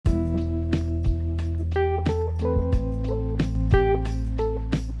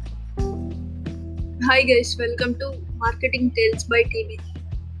Hi guys, welcome to Marketing Tales by TV.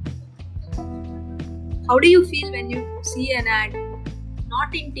 How do you feel when you see an ad?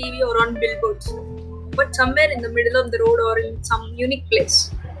 Not in TV or on billboards, but somewhere in the middle of the road or in some unique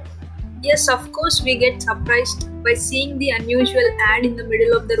place. Yes, of course, we get surprised by seeing the unusual ad in the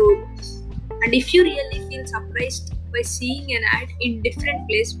middle of the road. And if you really feel surprised by seeing an ad in different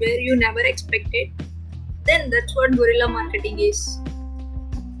place where you never expected, then that's what guerrilla marketing is.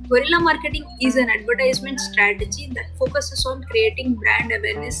 Guerrilla marketing is an advertisement strategy that focuses on creating brand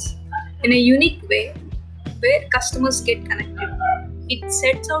awareness in a unique way where customers get connected. It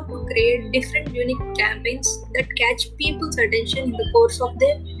sets out to create different unique campaigns that catch people's attention in the course of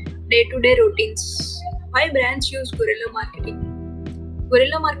their day to day routines. Why brands use guerrilla marketing?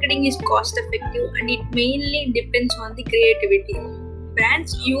 Guerrilla marketing is cost effective and it mainly depends on the creativity.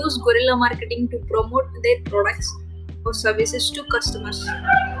 Brands use guerrilla marketing to promote their products or services to customers.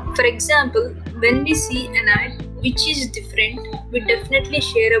 For example, when we see an ad which is different, we definitely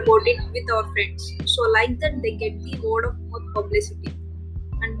share about it with our friends. So, like that, they get the word of mouth publicity.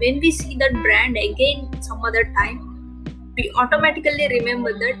 And when we see that brand again some other time, we automatically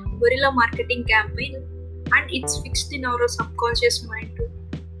remember that guerrilla marketing campaign and it's fixed in our subconscious mind too.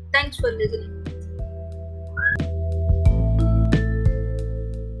 Thanks for listening.